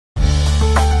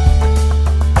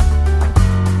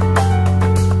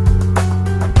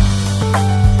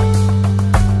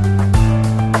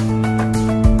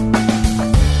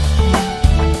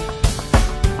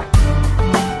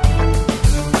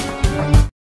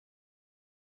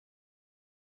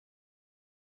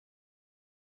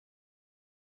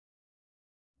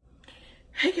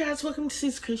Hey guys, welcome to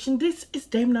Cee's Creation. This is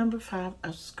day number 5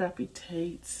 of Scrappy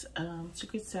Tate's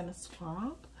Secret Santa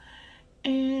Swap.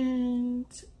 And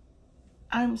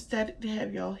I'm ecstatic to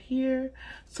have y'all here.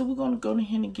 So we're going to go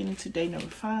ahead and get into day number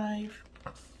 5.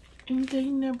 And day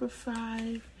number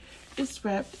 5 is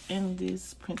wrapped in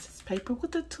this princess paper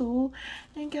with a tool.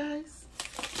 And guys,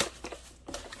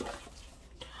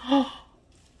 and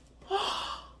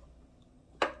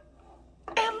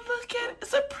look at it,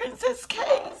 it's a princess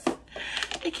case.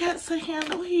 It gets a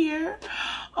handle here.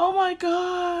 Oh my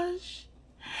gosh.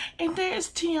 And there's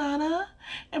Tiana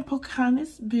and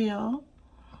Pocahontas, Bill,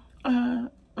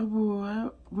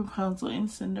 Aurora, Rapunzel, and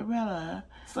Cinderella.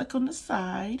 It's like on the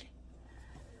side.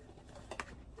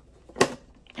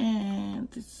 And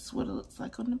this is what it looks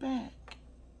like on the back.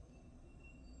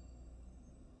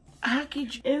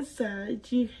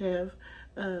 Inside you have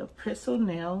press-on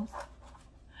nails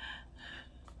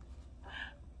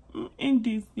in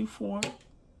Disney form.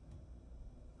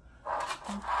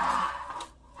 Okay.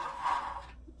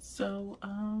 So,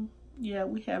 yeah,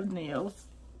 we have nails.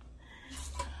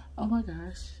 Oh my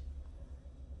gosh.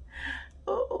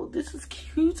 Oh, this is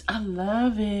cute. I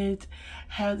love it.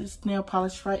 Have this nail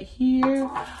polish right here.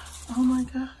 Oh my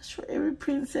gosh, for every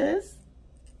princess.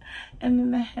 And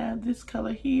then I have this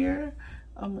color here.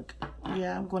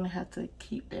 Yeah, I'm going to have to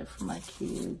keep that for my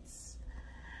kids.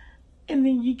 And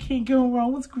then you can't go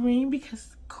wrong with green because,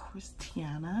 of course,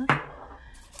 Tiana.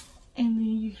 And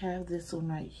then you have this one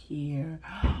right here.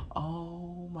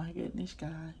 Oh my goodness,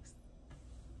 guys.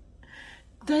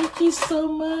 Thank you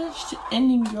so much.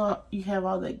 And then you have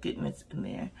all that goodness in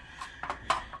there.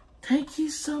 Thank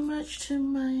you so much to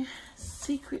my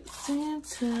Secret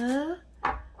Santa.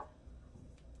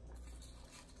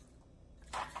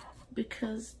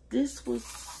 Because this was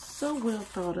so well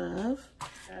thought of.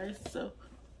 Guys, so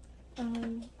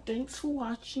thanks for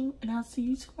watching, and I'll see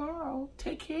you tomorrow.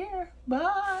 Take care.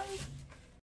 Bye.